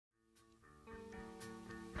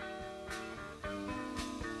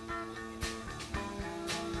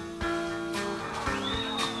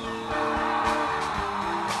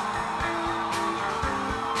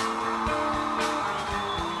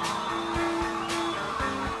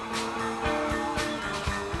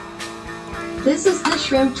This is the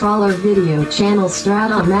Shrimp Trawler video channel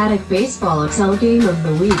Strat-O-Matic Baseball Excel Game of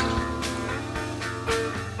the Week.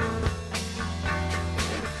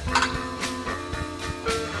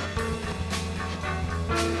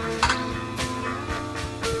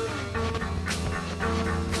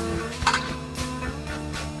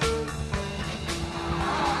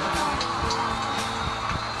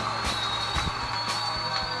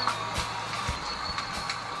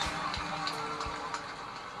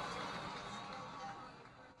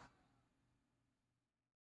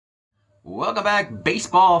 Welcome back,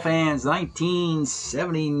 baseball fans.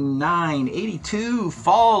 1979-82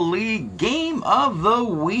 Fall League Game of the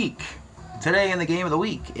Week. Today in the Game of the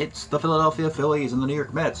Week, it's the Philadelphia Phillies and the New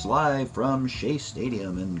York Mets live from Shea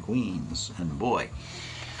Stadium in Queens. And boy,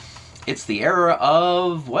 it's the era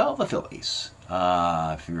of, well, the Phillies.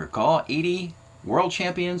 If you recall, 80 world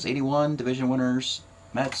champions, 81 division winners,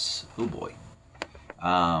 Mets. Oh boy.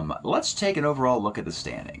 Let's take an overall look at the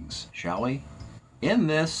standings, shall we? In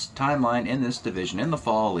this timeline, in this division, in the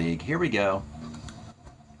Fall League, here we go.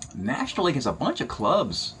 National League has a bunch of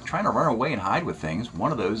clubs trying to run away and hide with things,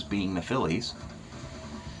 one of those being the Phillies.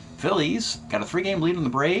 Phillies got a 3-game lead on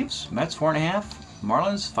the Braves, Mets 4.5,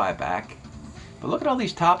 Marlins 5 back. But look at all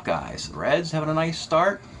these top guys. The Reds having a nice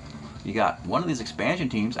start. You got one of these expansion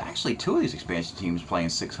teams, actually two of these expansion teams playing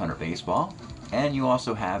 600 baseball. And you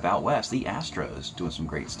also have out west, the Astros doing some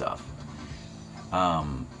great stuff.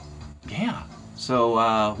 Yeah. So,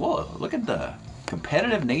 whoa, look at the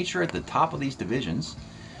competitive nature at the top of these divisions.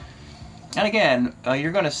 And again,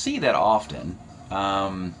 you're going to see that often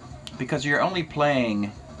because you're only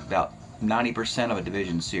playing about 90% of a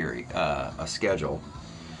division series, a schedule.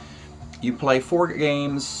 You play 4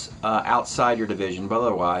 games outside your division, but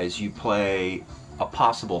otherwise you play a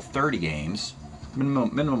possible 30 games,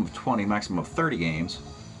 minimum of 20, maximum of 30 games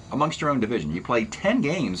amongst your own division. You play 10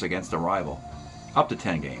 games against a rival. Up to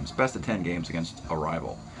 10 games, best of 10 games against a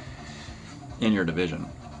rival in your division.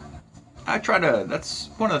 That's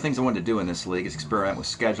one of the things I wanted to do in this league is experiment with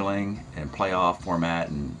scheduling and playoff format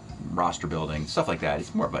and roster building, stuff like that.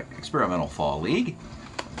 It's more of an experimental fall league.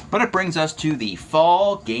 But it brings us to the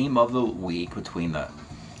fall game of the week between the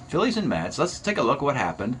Phillies and Mets. Let's take a look at what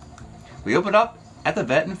happened. We opened up at the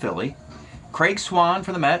Vet in Philly. Craig Swan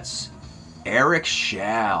for the Mets. Eric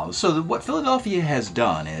Schall. So what Philadelphia has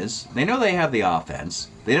done is, they know they have the offense,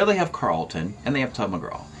 they know they have Carlton, and they have Tub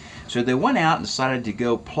McGraw. So they went out and decided to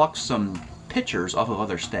go pluck some pitchers off of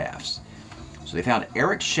other staffs. So they found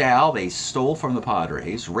Eric Schall, they stole from the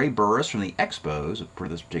Padres, Ray Burris from the Expos for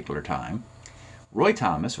this particular time, Roy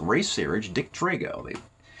Thomas, Ray Searage, Dick Drago.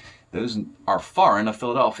 Those are foreign of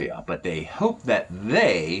Philadelphia, but they hope that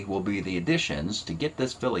they will be the additions to get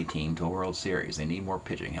this Philly team to a World Series. They need more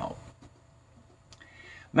pitching help.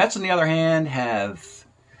 Mets, on the other hand, have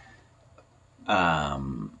a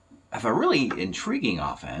really intriguing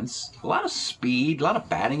offense. A lot of speed, a lot of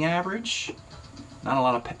batting average, not a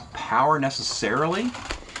lot of power necessarily.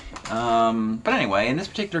 But anyway, in this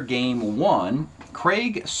particular game 1,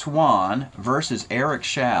 Craig Swan versus Eric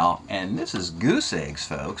Schall, and this is goose eggs,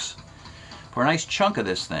 folks, for a nice chunk of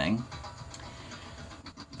this thing.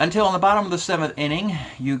 Until on the bottom of the 7th inning,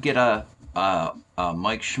 you get a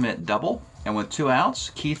Mike Schmidt double. And with 2 outs,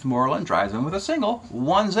 Keith Moreland drives in with a single,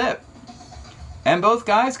 1-zip. And both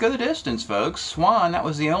guys go the distance, folks. Swan, that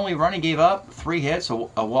was the only run he gave up, 3 hits, a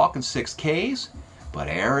walk and 6 Ks. But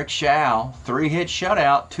Eric Schall, 3-hit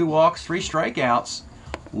shutout, 2 walks, 3 strikeouts,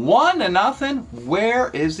 1-0. Where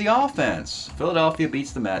is the offense? Philadelphia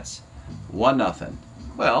beats the Mets, 1-0.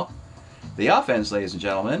 Well, the offense, ladies and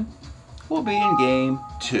gentlemen, will be in Game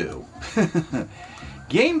 2.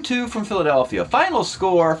 Game 2 from Philadelphia. Final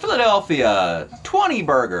score, Philadelphia 20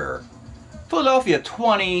 burger. Philadelphia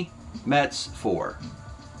 20, Mets 4.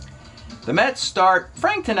 The Mets start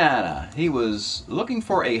Frank Tanana. He was looking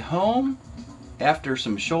for a home after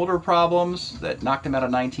some shoulder problems that knocked him out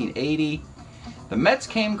of 1980. The Mets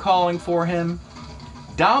came calling for him.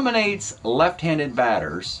 Dominates left-handed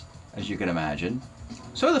batters, as you can imagine.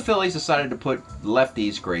 So the Phillies decided to put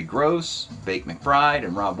lefties Greg Gross, Bake McBride,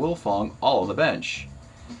 and Rob Wilfong all on the bench.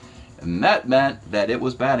 And that meant that it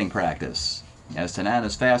was batting practice, as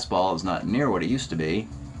Tanana's fastball is not near what it used to be.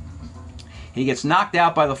 He gets knocked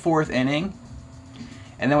out by the 4th inning,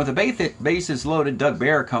 and then with the bases loaded, Doug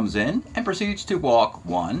Bear comes in and proceeds to walk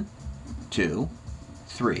 1, 2,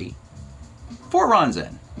 3, 4 runs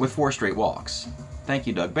in with 4 straight walks. Thank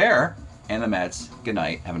you, Doug Bear, and the Mets. Good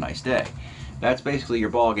night. Have a nice day. That's basically your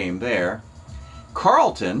ball game there.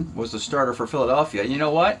 Carlton was the starter for Philadelphia. You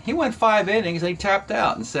know what? He went 5 innings and he tapped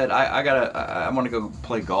out and said, I want to go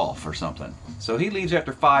play golf or something. So he leaves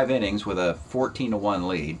after 5 innings with a 14-1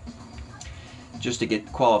 lead. just to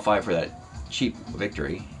get qualified for that cheap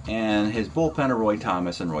victory. And his bullpen of Roy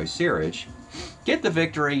Thomas and Roy Searage get the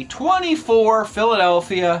victory. 24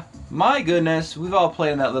 Philadelphia. My goodness, we've all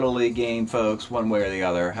played in that Little League game, folks, one way or the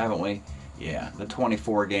other, haven't we? Yeah, the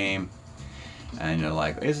 24 game. And you're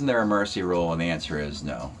like, isn't there a mercy rule? And the answer is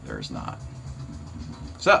no, there's not.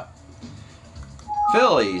 So,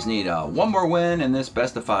 Phillies need one more win in this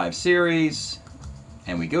best-of-5 series.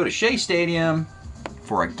 And we go to Shea Stadium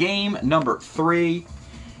for a game number 3.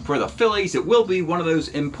 For the Phillies, it will be one of those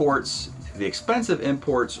imports, the expensive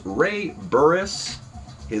imports, Ray Burris,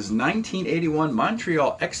 his 1981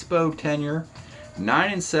 Montreal Expo tenure,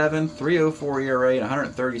 9-7, 3.04 ERA, and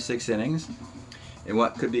 136 innings. In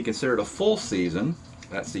what could be considered a full season.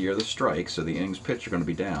 That's the year of the strike, so the innings pitched are going to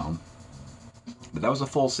be down. But that was a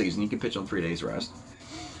full season. You can pitch on 3 days rest.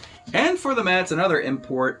 And for the Mets, another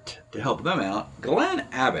import to help them out, Glenn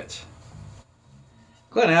Abbott.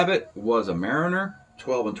 Glenn Abbott was a Mariner,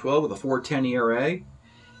 12-12 with a 4.10 ERA.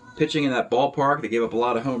 Pitching in that ballpark, they gave up a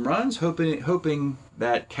lot of home runs, hoping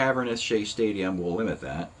that cavernous Shea Stadium will limit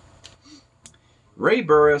that. Ray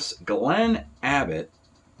Burris, Glenn Abbott,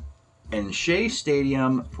 in Shea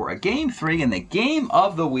Stadium for a Game 3 in the game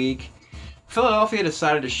of the week. Philadelphia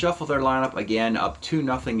decided to shuffle their lineup again, up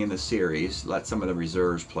 2-0 in the series. Let some of the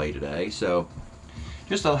reserves play today. So,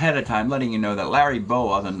 just ahead of time, letting you know that Larry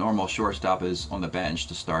Boa, the normal shortstop, is on the bench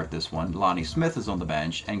to start this one. Lonnie Smith is on the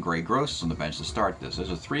bench, and Gray Gross is on the bench to start this.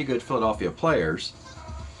 Those are 3 good Philadelphia players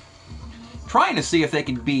trying to see if they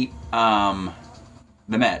can beat the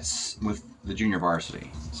Mets with the junior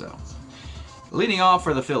varsity. So, leading off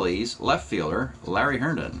for the Phillies, left fielder Larry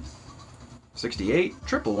Herndon. 68,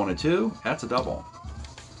 triple 1-2, that's a double.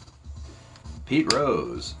 Pete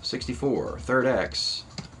Rose, 64, third X.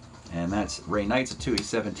 And that's Ray Knight's at 2, he's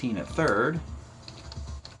 17 at third.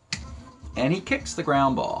 And he kicks the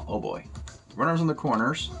ground ball. Oh boy. Runners in the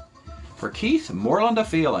corners. For Keith Moreland a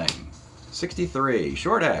Feeling, 63,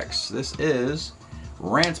 short X. This is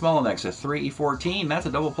Rance Mullinex at 3-14, that's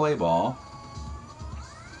a double play ball.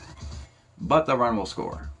 But the run will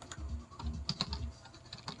score.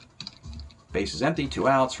 Base is empty, 2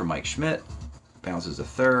 outs for Mike Schmidt. Bounces to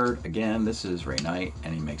third. Again, this is Ray Knight,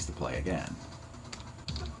 and he makes the play again.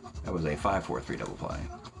 That was a 5-4-3 double play.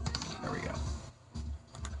 There we go.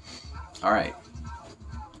 All right.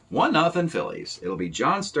 1-0 Phillies. It'll be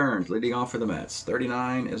John Stearns leading off for the Mets.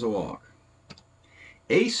 39 is a walk.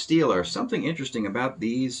 Ace Steeler. Something interesting about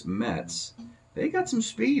these Mets. They got some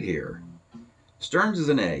speed here. Stearns is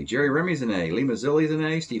an A, Jerry Remy's an A, Lee Mazzilli's an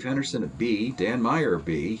A, Steve Henderson a B, Dan Meyer a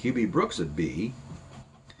B, Hubie Brooks a B.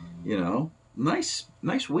 You know, nice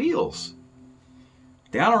wheels.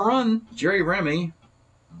 Down a run, Jerry Remy.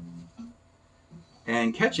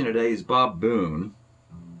 And catching today is Bob Boone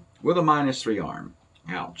with a -3 arm.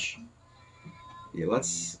 Ouch. Yeah,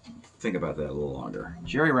 let's think about that a little longer.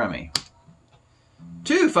 Jerry Remy.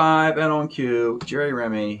 2-5, and on cue, Jerry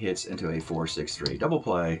Remy hits into a 4-6-3 double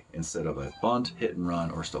play instead of a bunt, hit and run,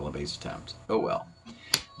 or stolen base attempt. Oh well.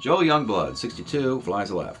 Joe Youngblood, 62,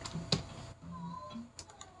 flies left.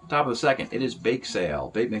 Top of the second, it is Bake Sale.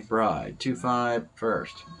 Babe McBride, 2-5,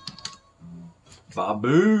 first. Bob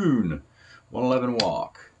Boone, 111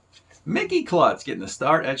 walk. Mickey Klutz getting the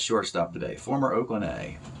start at shortstop today. Former Oakland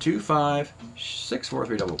A. 2-5,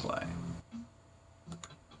 6-4-3 double play.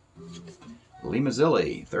 Lee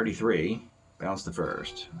Mazzilli, 33, bounced to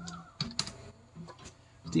first.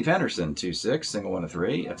 Steve Henderson, 2-6, single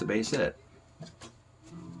 1-3, that's a base hit.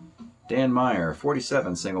 Dan Meyer,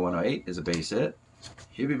 47, single 108, is a base hit.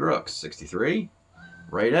 Hubie Brooks, 63,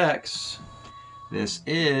 right X. This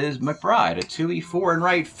is McBride, a 2-4 in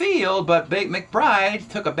right field, but Big McBride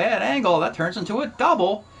took a bad angle. That turns into a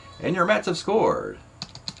double, and your Mets have scored.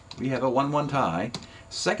 We have a 1-1 tie.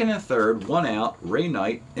 Second and third, 1 out, Ray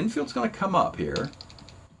Knight. Infield's going to come up here.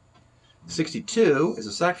 62 is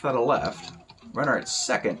a sac fly to left. Runner at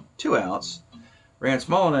second, 2 outs. Rance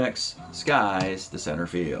Mullinex skies the center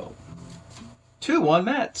field. 2-1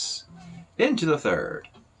 Mets. Into the third.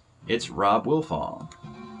 It's Rob Wilfong.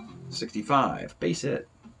 65, base hit.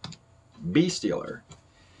 B Steeler.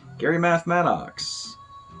 Gary Maddox.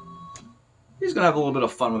 He's going to have a little bit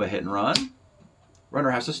of fun with a hit and run.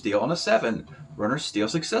 Runner has to steal on a 7. Runner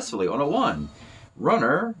steals successfully on a 1.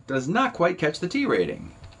 Runner does not quite catch the T rating.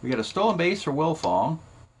 We get a stolen base for Wilfong.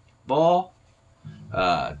 Ball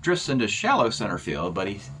drifts into shallow center field, but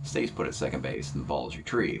he stays put at second base, and the ball is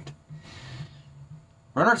retrieved.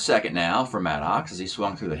 Runner at second now for Maddox as he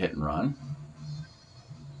swung through the hit and run.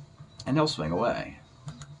 And he'll swing away.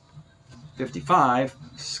 55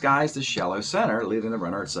 skies the shallow center, leaving the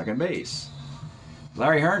runner at second base.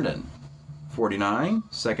 Larry Herndon. 49,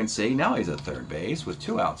 second C. Now he's at third base with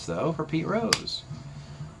 2 outs, though, for Pete Rose.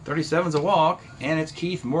 37's a walk, and it's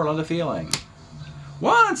Keith Moreland a fielding.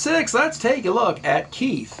 1-6, let's take a look at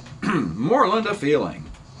Keith Moreland a fielding.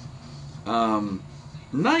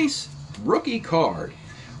 Nice rookie card.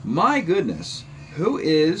 My goodness, who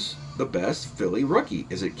is the best Philly rookie?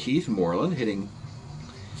 Is it Keith Moreland hitting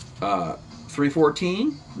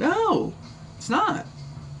 314? No, it's not.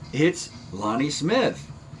 It's Lonnie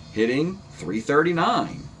Smith hitting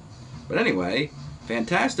 339. But anyway,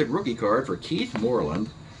 fantastic rookie card for Keith Moreland.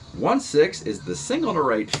 1-6 is the single to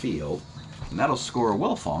right field, and that'll score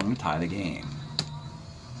Wilfong to tie the game.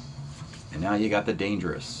 And now you got the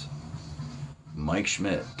dangerous Mike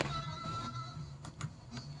Schmidt.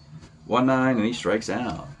 1-9, and he strikes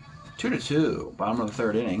out. 2-2, bottom of the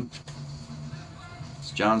third inning.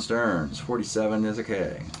 It's John Stearns. 47 is a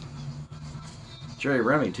K. Jerry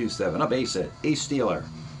Remy, 2-7, a base hit, a stealer.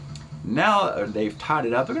 Now they've tied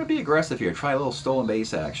it up. They're going to be aggressive here. Try a little stolen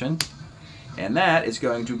base action. And that is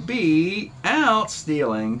going to be out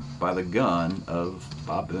stealing by the gun of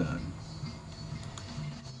Bob Boone.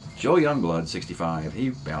 Joe Youngblood, 65. He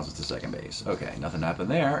bounces to second base. Okay, nothing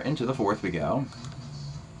happened there. Into the fourth we go.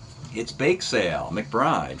 It's Bake Sale.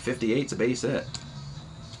 McBride, 58's a base hit.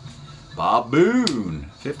 Bob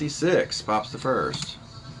Boone, 56, pops to first.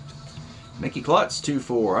 Mickey Klutz,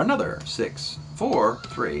 2-4. Another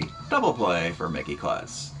 6-4-3 double play for Mickey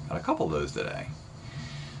Klutz. Got a couple of those today.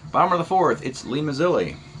 Bottom of the fourth, it's Lee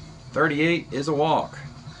Mazzilli. 38 is a walk.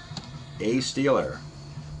 A stealer.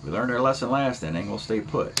 We learned our lesson last inning. We'll stay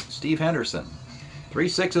put. Steve Henderson.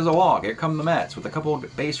 3-6 is a walk. Here come the Mets with a couple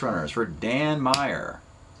of base runners for Dan Meyer.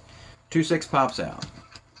 2-6 pops out.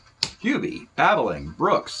 Hubie, Babbling,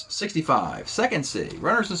 Brooks, 65. Second C.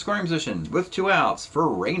 Runners in scoring position with 2 outs for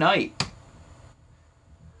Ray Knight.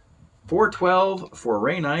 4-12 for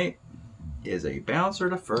Ray Knight is a bouncer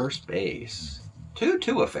to first base.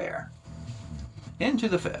 2-2 affair. Into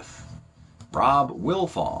the fifth. Rob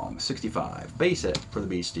Wilfong, 65. Base hit for the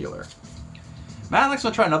B stealer. Maddox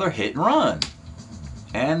will try another hit and run.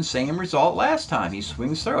 And same result last time. He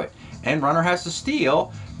swings through it. And runner has to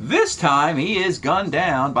steal. This time he is gunned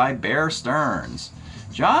down by Bear Stearns.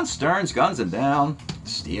 John Stearns guns him down,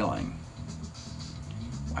 stealing.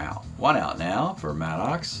 Wow. 1 out now for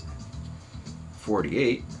Maddox.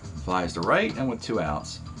 48 flies to right and with 2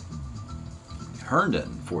 outs. Herndon,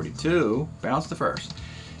 42, bounce to first.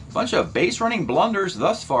 Bunch of base running blunders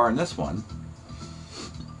thus far in this one.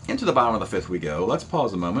 Into the bottom of the fifth we go. Let's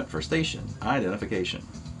pause a moment for station identification.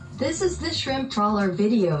 This is the Shrimp Trawler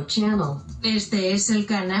video channel. Este es el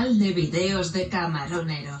canal de videos de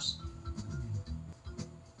camaroneros.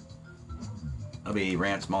 That'll be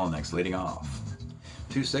Rance Mollinex leading off.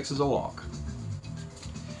 2-6 is a walk.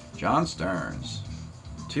 John Stearns.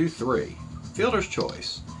 2-3. Fielder's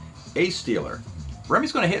choice. A stealer.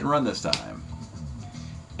 Remy's going to hit and run this time.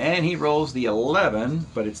 And he rolls the 11,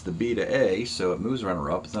 but it's the B to A, so it moves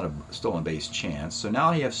runner up. It's not a stolen base chance. So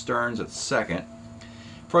now he has Stearns at second.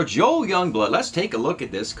 For Joel Youngblood, let's take a look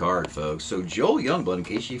at this card, folks. So Joel Youngblood, in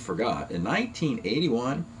case you forgot, in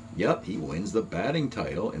 1981, yep, he wins the batting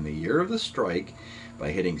title in the year of the strike by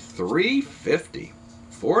hitting .350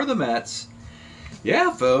 for the Mets. Yeah,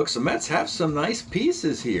 folks, the Mets have some nice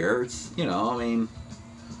pieces here. It's, you know, I mean,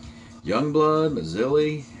 Youngblood,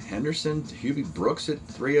 Mazzilli, Henderson, Hubie Brooks at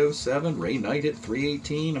 307, Ray Knight at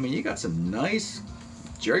 318. I mean, you got some nice,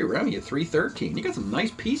 Jerry Remy at 313. You got some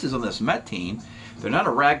nice pieces on this Met team. They're not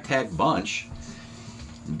a ragtag bunch.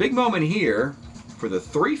 Big moment here for the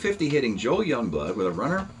 .350 hitting Joel Youngblood with a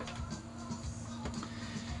runner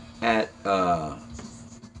at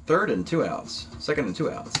third and 2 outs. Second and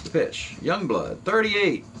 2 outs. The pitch. Youngblood,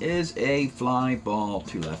 38, is a fly ball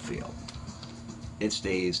to left field. It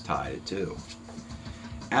stays tied at 2.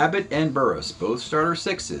 Abbott and Burris, both starter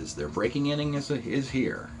 6s. Their breaking inning is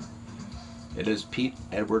here. It is Pete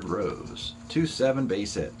Edward Rose. 2-7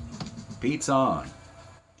 base hit. Pete's on.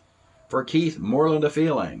 For Keith Moreland a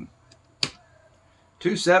fielding.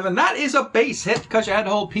 2-7. That is a base hit because you had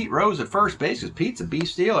to hold Pete Rose at first base because Pete's a B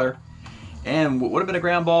stealer. And what would have been a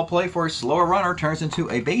ground ball play for a slower runner turns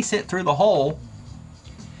into a base hit through the hole.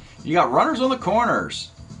 You got runners on the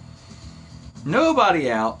corners.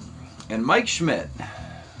 Nobody out. And Mike Schmidt.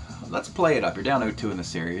 Let's play it up. You're down 0-2 in the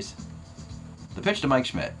series. The pitch to Mike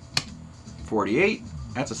Schmidt. 48.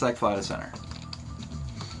 That's a sac fly to center.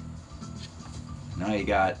 Now you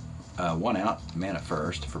got 1 out, man at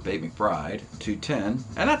first for Babe McBride, 2-10,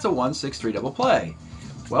 and that's a 1-6-3 double play.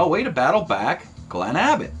 Well, way to battle back Glenn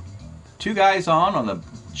Abbott. 2 guys on the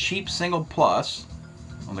cheap single plus,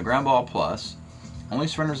 on the ground ball plus. Only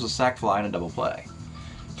surrenders a sac fly and a double play.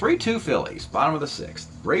 3-2 Phillies, bottom of the 6th.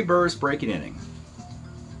 Ray Burris breaking inning.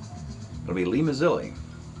 It'll be Lee Mazzilli.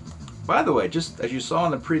 By the way, just as you saw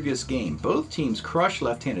in the previous game, both teams crush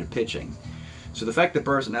left-handed pitching. So the fact that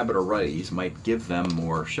Burris and Abbott are righties might give them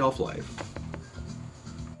more shelf life.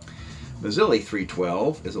 Mazzilli,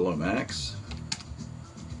 312, is a low max.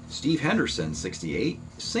 Steve Henderson, 68,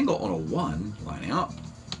 single on a 1, line out.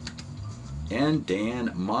 And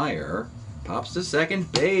Dan Meyer pops to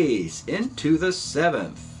second base into the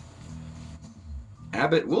 7th.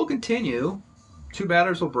 Abbott will continue. 2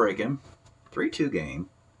 batters will break him. 3-2 game.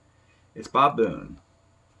 It's Bob Boone.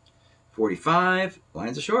 45,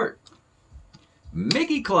 lines are short.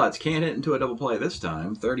 Mickey Klutz can't hit into a double play this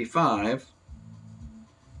time. 35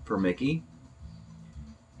 for Mickey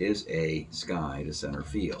is a sky to center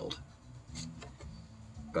field.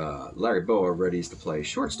 Larry Boa readies to play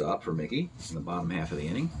shortstop for Mickey in the bottom half of the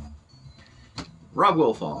inning. Rob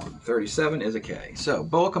Wilfong, 37 is a K. So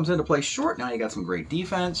Boa comes in to play short. Now you got some great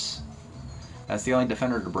defense. That's the only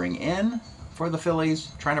defender to bring in for the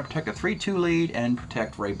Phillies, trying to protect a 3-2 lead and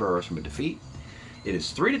protect Ray Burris from a defeat. It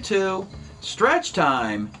is 3-2. Stretch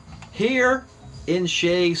time here in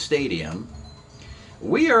Shea Stadium.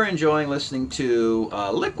 We are enjoying listening to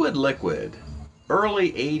Liquid Liquid,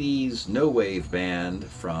 early 80s no-wave band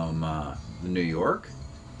from New York.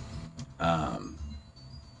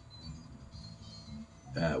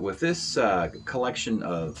 With this collection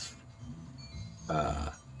of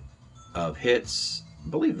hits, I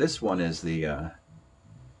believe this one is the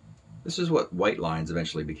this is what White Lines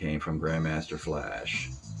eventually became from Grandmaster Flash.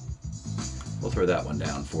 We'll throw that one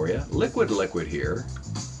down for you. Liquid Liquid here.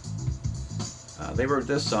 They wrote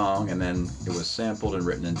this song, and then it was sampled and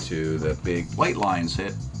written into the big White Lines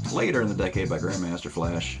hit later in the decade by Grandmaster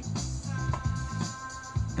Flash,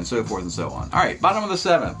 and so forth and so on. All right, bottom of the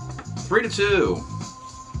 7th, 3-2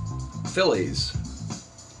 Phillies.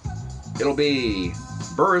 It'll be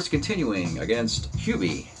Burris continuing against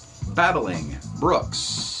Hubie, battling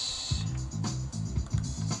Brooks.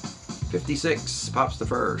 56 pops the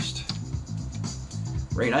first.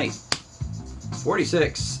 Ray Knight,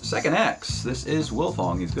 46, second X. This is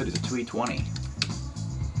Wilfong. He's good. He's a 2E20.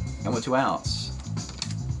 And with 2 outs.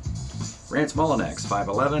 Rance Mullinex,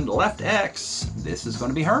 5'11", left X. This is going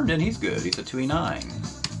to be Herndon. He's good. He's a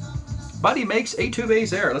 2E9. Buddy makes a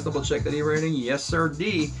 2-base error. Let's double check that E rating. Yes, sir,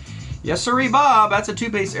 D. Yes, sirree, Bob. That's a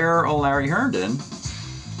 2-base error on Larry Herndon.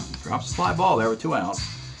 Drops a fly ball there with 2 outs.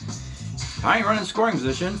 Tying run in scoring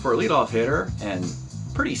position for a leadoff hitter and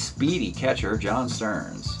pretty speedy catcher, John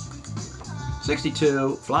Stearns.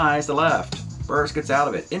 62, flies to left. Burris gets out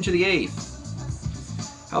of it. Into the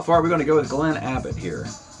 8th. How far are we going to go with Glenn Abbott here?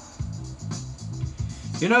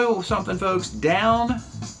 You know something, folks? Down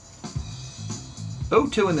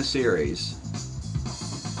 0-2 in the series.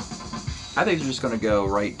 I think they're just going to go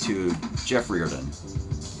right to Jeff Reardon.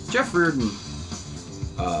 Jeff Reardon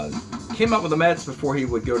came up with the Mets before he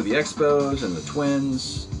would go to the Expos and the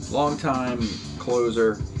Twins. Longtime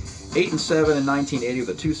closer. 8-7 in 1980 with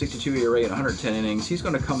a 2.62 ERA and 110 innings. He's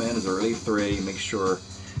going to come in as a relief 3, make sure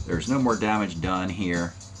there's no more damage done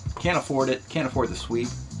here. Can't afford it. Can't afford the sweep.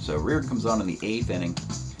 So Reardon comes on in the 8th inning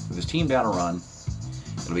with his team down a run.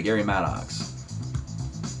 It'll be Gary Maddox.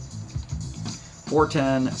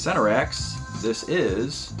 410 center X. This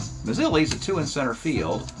is Mazzilli's a 2 in center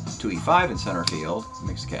field. 2E5 in center field.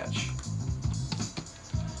 Makes the catch.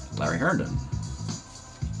 Larry Herndon.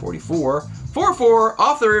 44. 4-4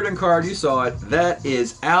 off the Reardon card. You saw it. That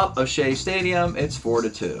is out of Shea Stadium. It's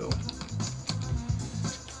 4-2.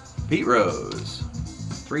 Pete Rose.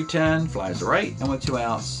 310, flies to right, and with 2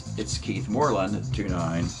 outs, it's Keith Moreland at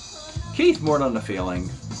 2-9. Keith Moreland the feeling,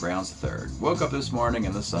 grounds to third. Woke up this morning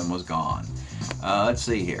and the sun was gone. Let's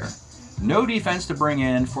see here. No defense to bring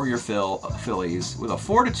in for your Phillies with a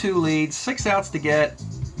 4-2 lead, 6 outs to get.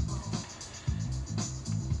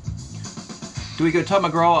 Do we go Tub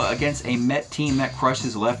McGraw against a Met team that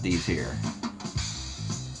crushes lefties here?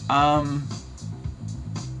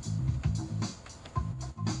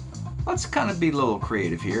 Let's kind of be a little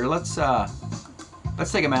creative here. Let's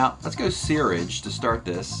take him out. Let's go Searage to start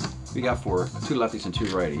this. We got 2 lefties and 2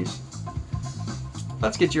 righties.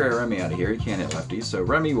 Let's get Jerry Remy out of here. He can't hit lefties, so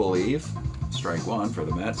Remy will leave. Strike 1 for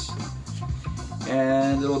the Mets.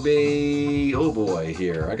 And it'll be, oh boy,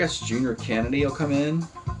 here. I guess Junior Kennedy will come in.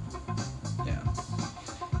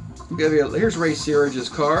 Here's Ray Searage's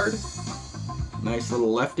card. Nice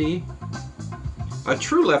little lefty. A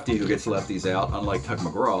true lefty who gets lefties out, unlike Tuck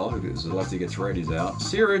McGraw, who's a lefty who gets righties out.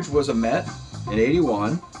 Searage was a Met in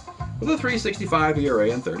 81 with a 3.65 ERA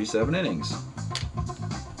and 37 innings.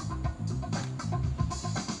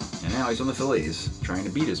 And now he's on the Phillies, trying to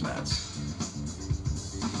beat his Mets.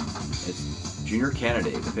 It's Junior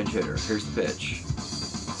Kennedy, the pinch hitter. Here's the pitch.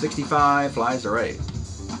 65, flies to right.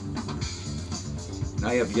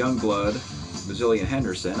 Now you have Youngblood, Mazzilli, and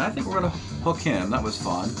Henderson. I think we're going to hook him. That was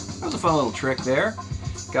fun. That was a fun little trick there.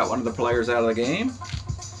 Got one of the players out of the game.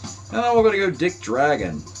 And then we're going to go Dick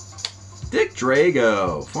Dragon. Dick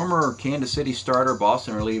Drago, former Kansas City starter,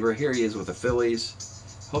 Boston reliever. Here he is with the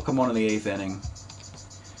Phillies. Hook him on in the 8th inning.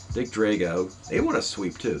 Dick Drago. They want to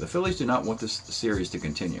sweep too. The Phillies do not want this series to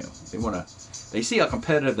continue. They want to. They see how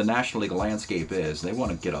competitive the National League landscape is. They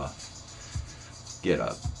want to get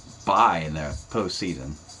a bye in their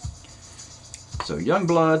postseason. So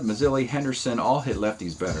Youngblood, Mazzilli, Henderson all hit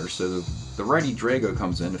lefties better. So the righty Drago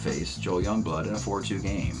comes in to face Joel Youngblood in a 4-2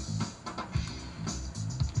 game.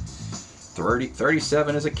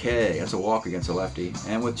 37 is a K. That's a walk against a lefty.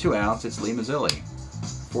 And with 2 outs, it's Lee Mazzilli.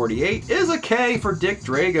 48 is a K for Dick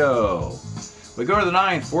Drago. We go to the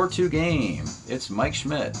 9th, 4-2 game. It's Mike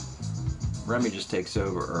Schmidt. Remy just takes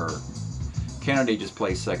over, or Kennedy just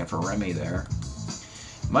plays second for Remy there.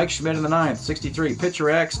 Mike Schmidt in the 9th, 63. Pitcher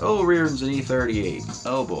X. Oh, Reardon's an E38.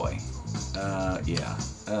 Oh boy. Yeah,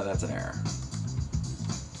 that's an error.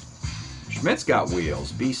 Schmidt's got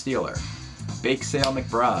wheels. B. Steeler. Bake Sale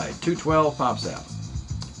McBride. 212 pops out.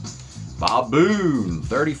 Bob Boone.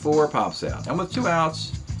 34 pops out. And with 2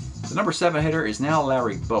 outs, the number 7 hitter is now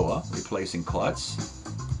Larry Boa, replacing Klutz.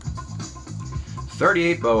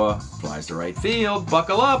 38 Boa flies to right field.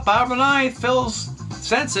 Buckle up. Bottom of the 9th. Phil's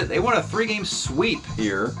sense it. They want a 3-game sweep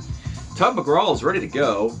here. Tug McGraw is ready to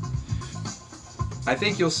go. I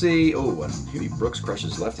think you'll see. Oh, and Huey Brooks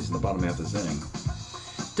crushes lefties in the bottom half of this inning.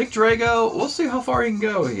 Dick Drago, we'll see how far he can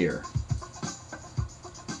go here.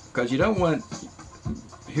 Because you don't want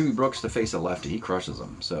Huey Brooks to face a lefty. He crushes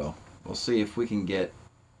them. So we'll see if we can get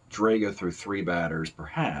Drago through 3 batters,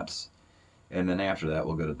 perhaps. And then after that,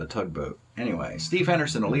 we'll go to the tugboat. Anyway, Steve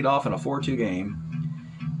Henderson will lead off in a 4-2 game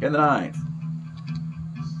in the 9th.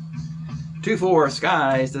 2-4,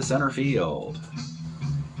 skies to center field.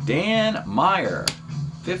 Dan Meyer,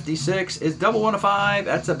 56, is double 1 to 5.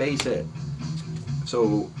 That's a base hit.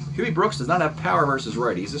 So Huey Brooks does not have power versus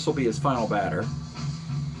righties. This will be his final batter.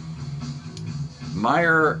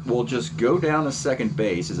 Meyer will just go down to second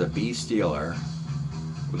base as a B. Steeler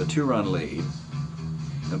with a 2-run lead.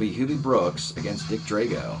 It'll be Huey Brooks against Dick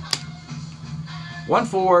Drago.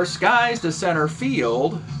 1-4, skies to center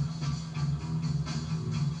field.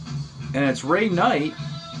 And it's Ray Knight.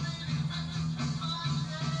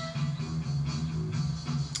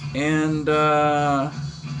 And, yeah,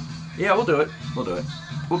 we'll do it. We'll do it.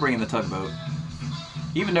 We'll bring in the tugboat.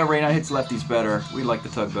 Even though Ray Knight hits lefties better, we like the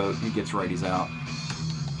tugboat. He gets righties out.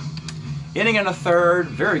 Inning and a 3rd.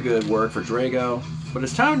 Very good work for Drago. But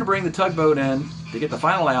it's time to bring the tugboat in to get the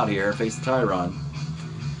final out here and face the tie run.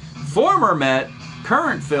 Former Met,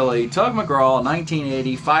 current Philly, Tug McGraw,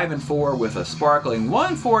 1980, 5-4 with a sparkling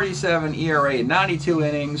 1.47 ERA in 92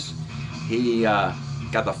 innings. He got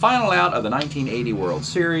the final out of the 1980 World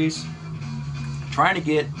Series. Trying to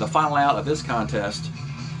get the final out of this contest.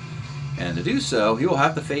 And to do so, he will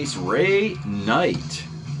have to face Ray Knight.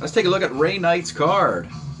 Let's take a look at Ray Knight's card.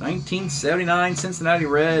 1979 Cincinnati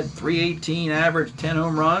Red, 318 average, 10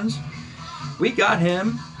 home runs. We got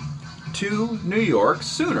him to New York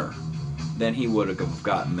sooner than he would have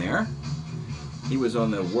gotten there. He was on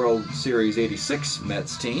the World Series 86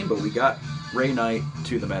 Mets team, but we got Ray Knight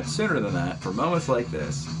to the Mets sooner than that for moments like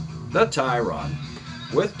this. The tie run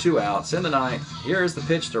with 2 outs in the 9th. Here's the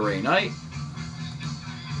pitch to Ray Knight.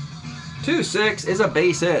 2-6 is a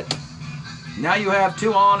base hit. Now you have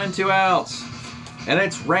 2 on and 2 outs. And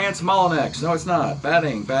it's Rance Mullinex. No, it's not.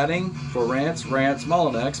 Batting for Rance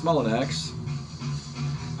Mullinex.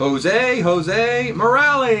 Jose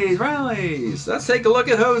Morales. Let's take a look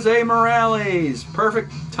at Jose Morales.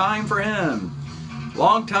 Perfect time for him.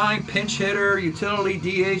 Long-time pinch hitter, utility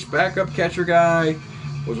DH, backup catcher guy.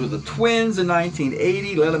 Was with the Twins in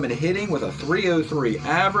 1980. Led them in hitting with a 303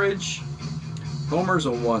 average. Homers a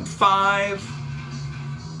 1.5.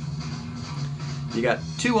 You got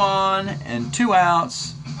 2 on and 2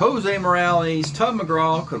 outs. Jose Morales, Tug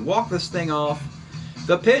McGraw could walk this thing off.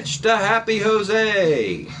 The pitch to Happy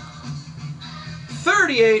Jose.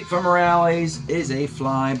 38 for Morales is a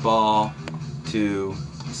fly ball to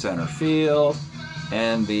center field.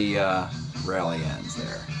 And the rally ends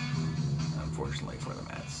there, unfortunately for the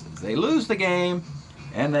Mets. They lose the game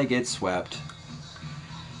and they get swept.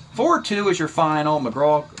 4-2 is your final.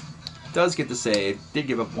 McGraw does get the save. Did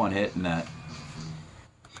give up 1 hit in that.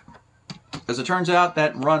 As it turns out,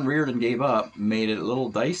 that run Reardon gave up made it a little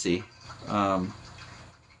dicey.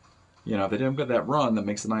 You know, if they didn't get that run, that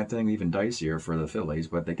makes the ninth inning even dicier for the Phillies.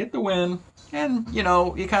 But they get the win, and, you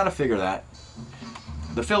know, you kind of figure that.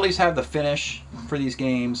 The Phillies have the finish for these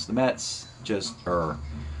games. The Mets just are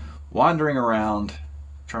wandering around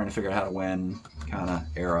trying to figure out how to win kind of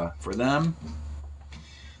era for them.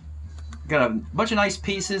 Got a bunch of nice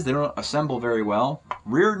pieces. They don't assemble very well.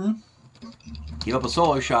 Reardon gave up a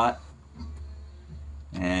solo shot.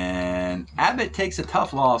 And Abbott takes a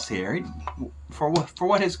tough loss here. For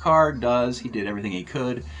what his card does, he did everything he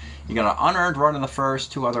could. He got an unearned run in the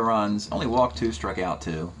first, 2 other runs. Only walked 2, struck out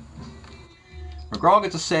 2. McGraw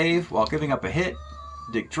gets a save while giving up a hit.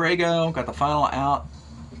 Dick Drago got the final out.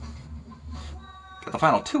 Got the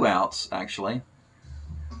final 2 outs, actually.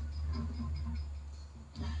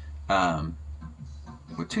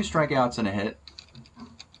 With 2 strikeouts and a hit.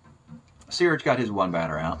 Searage got his 1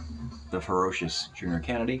 batter out. The ferocious Junior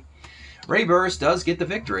Kennedy. Ray Burris does get the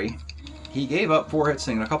victory. He gave up 4 hits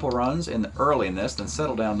and a couple runs early in this, then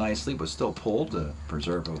settled down nicely, but still pulled to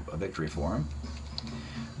preserve a victory for him.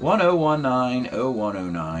 1019,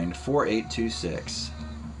 0109, 4826.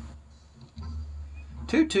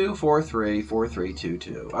 2243,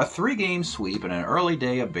 4322. A 3-game sweep in an early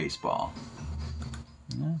day of baseball.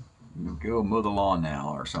 Yeah, go mow the lawn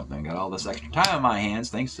now or something. Got all this extra time on my hands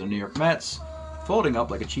thanks to the New York Mets folding up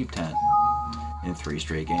like a cheap tent in 3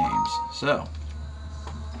 straight games. So,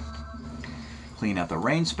 clean out the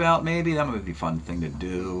rain spout maybe. That might be a fun thing to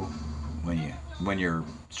do when your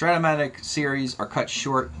Strat-O-Matic series are cut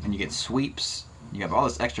short and you get sweeps. You have all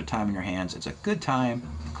this extra time in your hands. It's a good time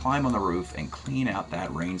to climb on the roof and clean out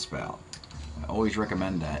that rain spout. I always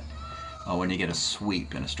recommend that when you get a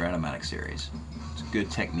sweep in a Strat-O-Matic series. It's a good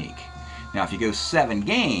technique. Now, if you go 7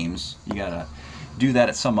 games, you gotta do that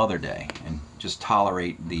at some other day and just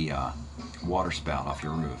tolerate the water spout off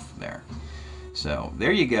your roof there. So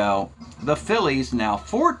there you go. The Phillies now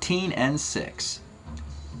 14-6.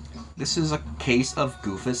 This is a case of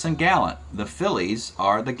Goofus and Gallant. The Phillies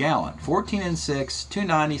are the Gallant. 14-6,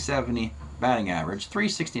 290 batting average,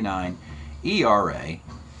 369 ERA.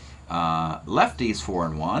 Lefties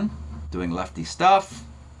 4-1, doing lefty stuff.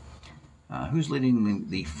 Who's leading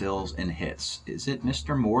the Phils in hits? Is it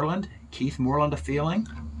Mr. Moreland? Keith Moreland a feeling?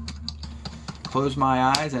 Closed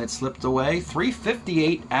my eyes and it slipped away.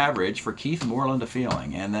 358 average for Keith Moreland a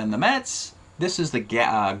feeling. And then the Mets, this is the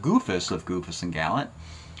Goofus of Goofus and Gallant.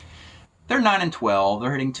 They're 9-12.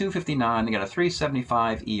 They're hitting 259. They got a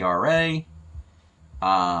 375 ERA.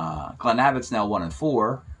 Glenn Abbott's now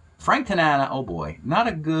 1-4. Frank Tanana, oh boy, not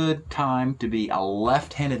a good time to be a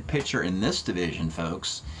left-handed pitcher in this division,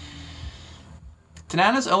 folks.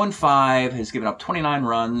 Tanana's 0-5, has given up 29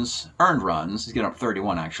 runs, earned runs, he's given up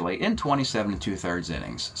 31 actually, in 27 2/3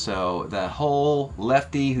 innings. So the whole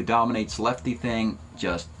lefty who dominates lefty thing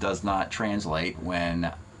just does not translate when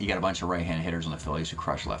you got a bunch of right-handed hitters on the Phillies who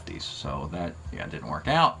crush lefties. So that, yeah, didn't work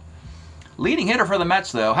out. Leading hitter for the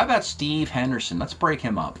Mets, though, how about Steve Henderson? Let's break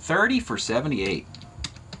him up. 30 for 78.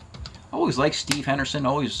 Always liked Steve Henderson,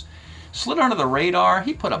 always slid under the radar.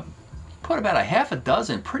 He put about a half a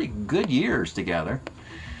dozen pretty good years together.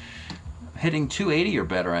 Hitting 280 or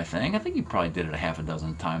better, I think. I think he probably did it a half a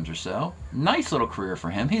dozen times or so. Nice little career for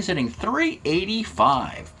him. He's hitting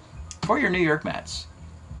 385 for your New York Mets.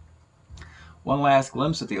 One last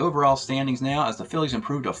glimpse at the overall standings now as the Phillies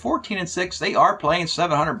improve to 14-6. They are playing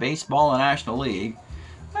 700 baseball in the National League.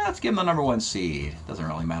 Well, let's give them the #1 seed. Doesn't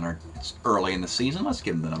really matter. It's early in the season. Let's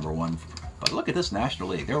give them the #1. But look at this National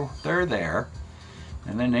League. They're there.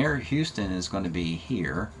 And then there, Houston is going to be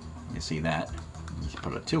here. You see that? Let's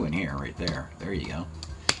put a 2 in here, right there. There you go.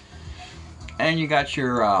 And you got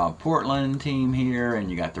your Portland team here, and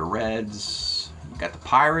you got the Reds. You got the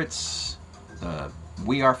Pirates.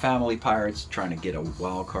 We Are Family Pirates trying to get a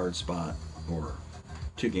wild card spot, or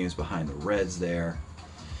 2 games behind the Reds there.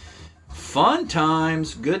 Fun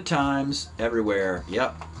times, good times everywhere.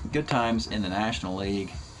 Yep, good times in the National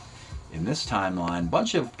League. In this timeline,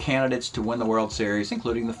 bunch of candidates to win the World Series,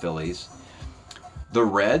 including the Phillies. The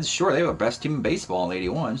Reds, sure, they have the best team in baseball in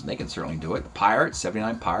 '81. They can certainly do it. The Pirates,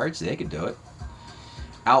 79 Pirates, they could do it.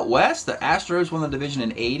 Out west, the Astros won the division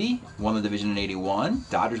in '80, won the division in '81.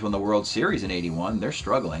 Dodgers won the World Series in '81. They're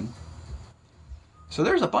struggling. So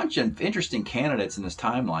there's a bunch of interesting candidates in this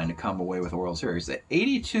timeline to come away with the World Series. The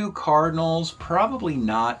 '82 Cardinals, probably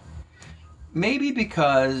not. Maybe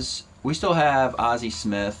because we still have Ozzie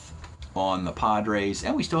Smith on the Padres,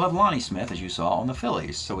 and we still have Lonnie Smith, as you saw, on the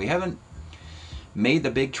Phillies. So we haven't made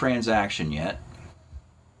the big transaction yet.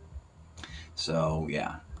 So,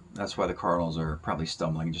 yeah, that's why the Cardinals are probably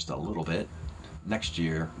stumbling just a little bit. Next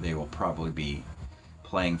year, they will probably be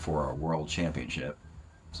playing for a world championship.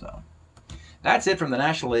 So, That's it from the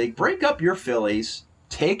National League. Break up your Phillies,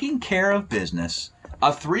 taking care of business.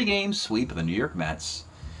 A 3-game sweep of the New York Mets.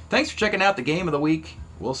 Thanks for checking out the Game of the Week.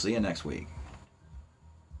 We'll see you next week.